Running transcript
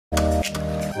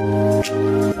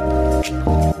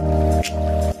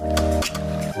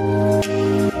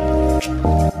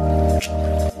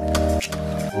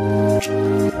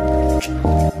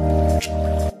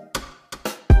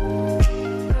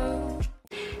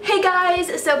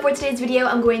So for today's video,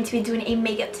 I'm going to be doing a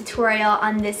makeup tutorial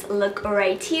on this look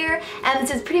right here. And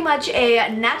this is pretty much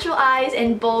a natural eyes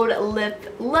and bold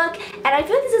lip look. And I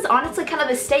feel like this is honestly kind of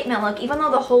a statement look. Even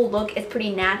though the whole look is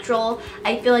pretty natural,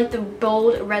 I feel like the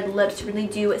bold red lips really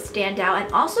do stand out.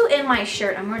 And also in my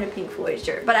shirt, I'm wearing a pink Floyd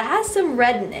shirt, but it has some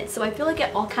red in it. So I feel like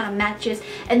it all kind of matches.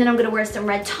 And then I'm going to wear some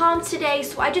red toms today.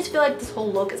 So I just feel like this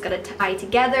whole look is going to tie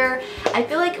together. I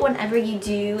feel like whenever you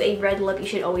do a red lip, you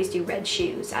should always do red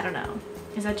shoes. I don't know.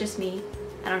 Is that just me?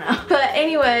 I don't know. But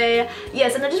anyway,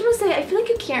 yes, and I just want to say, I feel like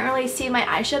you can't really see my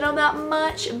eyeshadow that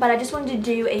much, but I just wanted to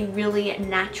do a really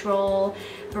natural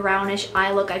brownish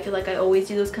eye look. I feel like I always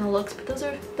do those kind of looks, but those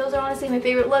are honestly my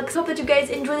favorite looks. Hope that you guys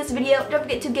enjoy this video. Don't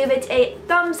forget to give it a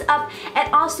thumbs up,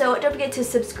 and also don't forget to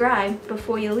subscribe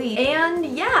before you leave. And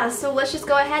yeah, so let's just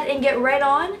go ahead and get right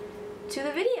on to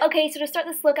the video. Okay, so to start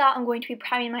this look out, I'm going to be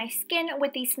priming my skin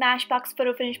with the Smashbox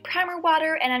Photo Finish Primer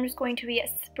Water, and I'm just going to be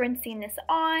spritzing this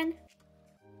on.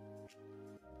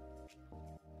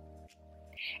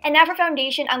 And now for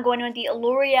foundation, I'm going in with the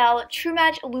L'Oreal True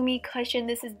Match Lumi Cushion.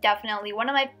 This is definitely one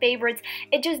of my favorites.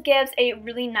 It just gives a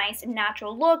really nice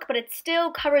natural look, but it still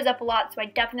covers up a lot, so I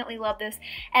definitely love this.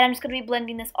 And I'm just going to be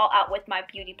blending this all out with my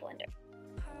Beauty Blender.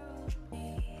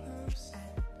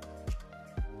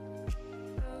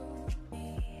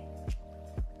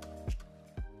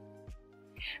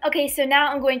 Okay, so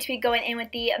now I'm going to be going in with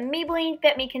the Maybelline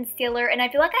Fit Me Concealer, and I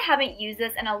feel like I haven't used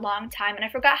this in a long time, and I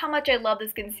forgot how much I love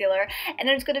this concealer. And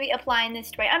I'm just going to be applying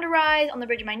this to my under eyes, on the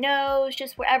bridge of my nose,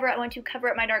 just wherever I want to cover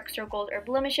up my dark circles or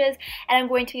blemishes, and I'm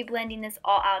going to be blending this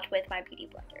all out with my Beauty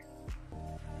Blender.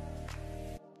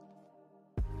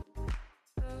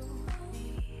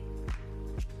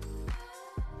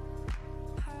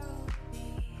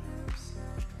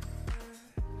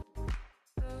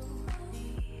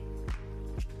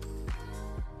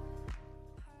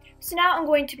 So now I'm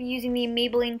going to be using the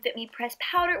Maybelline Fit Me Pressed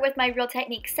Powder with my Real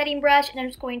Technique setting brush, and I'm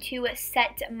just going to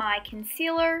set my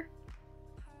concealer.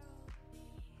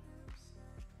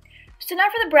 So now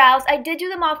for the brows, I did do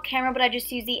them off camera, but I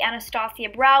just used the Anastasia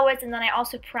Browers, and then I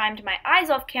also primed my eyes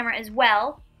off camera as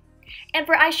well. And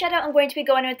for eyeshadow, I'm going to be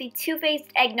going with the Too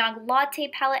Faced Eggnog Latte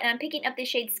palette, and I'm picking up the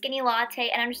shade Skinny Latte,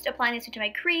 and I'm just applying this into my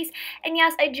crease. And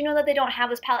yes, I do know that they don't have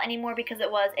this palette anymore because it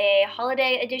was a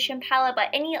holiday edition palette, but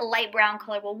any light brown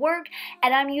color will work.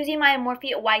 And I'm using my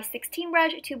Morphe Y16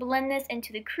 brush to blend this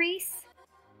into the crease.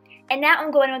 And now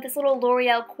I'm going in with this little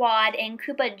Loreal Quad in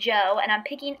Cuppa Joe, and I'm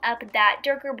picking up that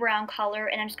darker brown color,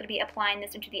 and I'm just going to be applying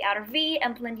this into the outer V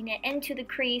and blending it into the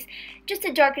crease just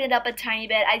to darken it up a tiny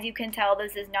bit. As you can tell,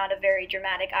 this is not a very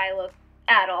dramatic eye look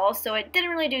at all, so it didn't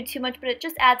really do too much, but it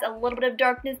just adds a little bit of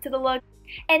darkness to the look.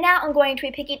 And now I'm going to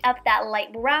be picking up that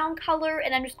light brown color,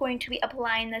 and I'm just going to be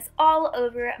applying this all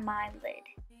over my lid.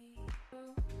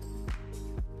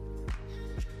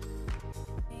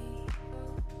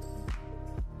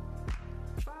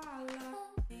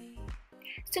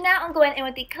 So now I'm going in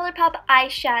with the Colourpop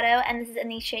eyeshadow, and this is in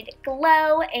the shade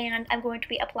Glow, and I'm going to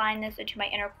be applying this into my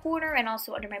inner corner and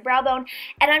also under my brow bone.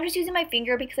 And I'm just using my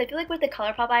finger because I feel like with the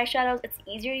Colourpop eyeshadows, it's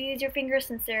easier to use your finger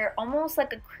since they're almost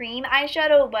like a cream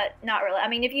eyeshadow, but not really. I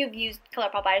mean, if you've used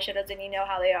Colourpop eyeshadows, then you know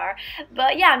how they are.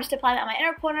 But yeah, I'm just applying it on my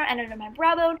inner corner and under my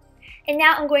brow bone. And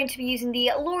now I'm going to be using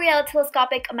the L'Oreal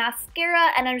Telescopic Mascara,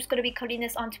 and I'm just going to be coating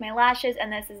this onto my lashes,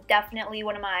 and this is definitely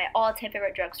one of my all-time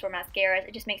favorite drugstore mascaras.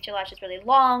 It just makes your lashes really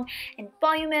long and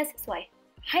voluminous, so I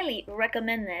highly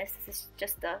recommend this. This is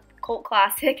just a cult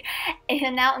classic.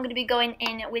 And now I'm going to be going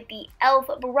in with the e.l.f.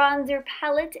 bronzer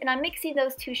palette, and I'm mixing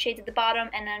those two shades at the bottom,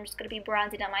 and I'm just going to be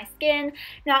bronzing on my skin,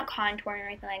 not contouring or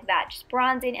anything like that, just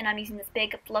bronzing. And I'm using this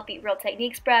big fluffy Real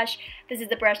Techniques brush. This is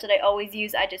the brush that I always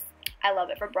use. I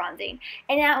love it for bronzing.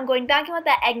 And now I'm going back in with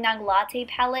that Eggnog Latte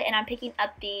palette, and I'm picking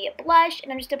up the blush,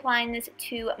 and I'm just applying this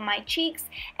to my cheeks.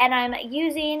 And I'm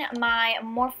using my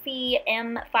Morphe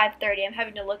M530. I'm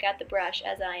having to look at the brush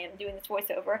as I am doing this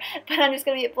voiceover, but I'm just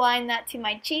going to be applying that to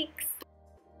my cheeks.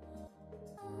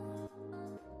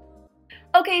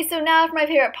 Okay, so now for my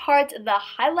favorite part, the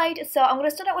highlight. So I'm going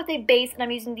to start out with a base, and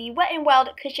I'm using the Wet n Wild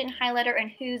Cushion Highlighter in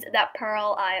Who's That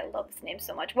Pearl. I love this name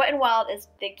so much. Wet n Wild is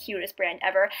the cutest brand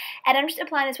ever. And I'm just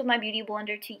applying this with my Beauty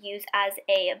Blender to use as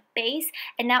a base.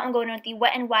 And now I'm going in with the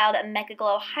Wet n Wild Mega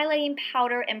Glow Highlighting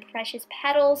Powder in Precious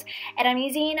Petals. And I'm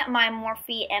using my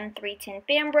Morphe M310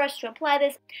 fan brush to apply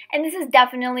this. And this is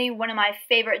definitely one of my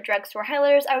favorite drugstore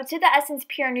highlighters. I would say the Essence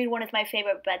Pure Nude one is my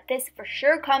favorite, but this for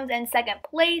sure comes in second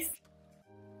place.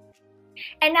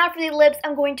 And now for the lips,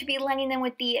 I'm going to be lining them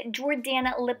with the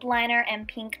Jordana lip liner in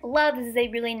Pink Love. This is a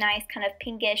really nice kind of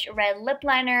pinkish red lip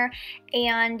liner.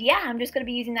 And yeah, I'm just going to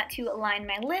be using that to line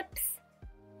my lips.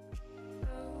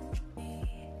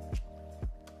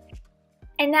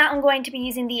 And now I'm going to be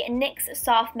using the NYX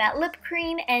Soft Matte Lip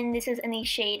Cream, and this is in the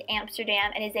shade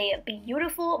Amsterdam. It is a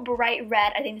beautiful bright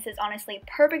red. I think this is honestly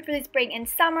perfect for the spring and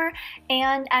summer,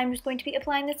 and I'm just going to be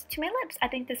applying this to my lips. I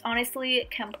think this honestly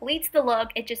completes the look.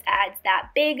 It just adds that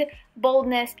big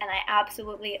boldness, and I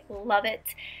absolutely love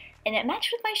it. And it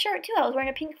matched with my shirt too. I was wearing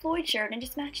a Pink Floyd shirt and it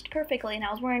just matched perfectly. And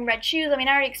I was wearing red shoes. I mean,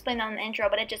 I already explained that in the intro,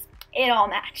 but it all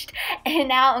matched. And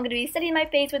now I'm going to be setting my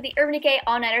face with the Urban Decay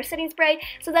All Nighter Setting Spray.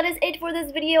 So that is it for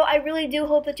this video. I really do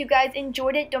hope that you guys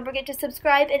enjoyed it. Don't forget to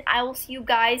subscribe, and I will see you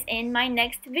guys in my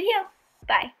next video.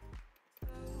 Bye.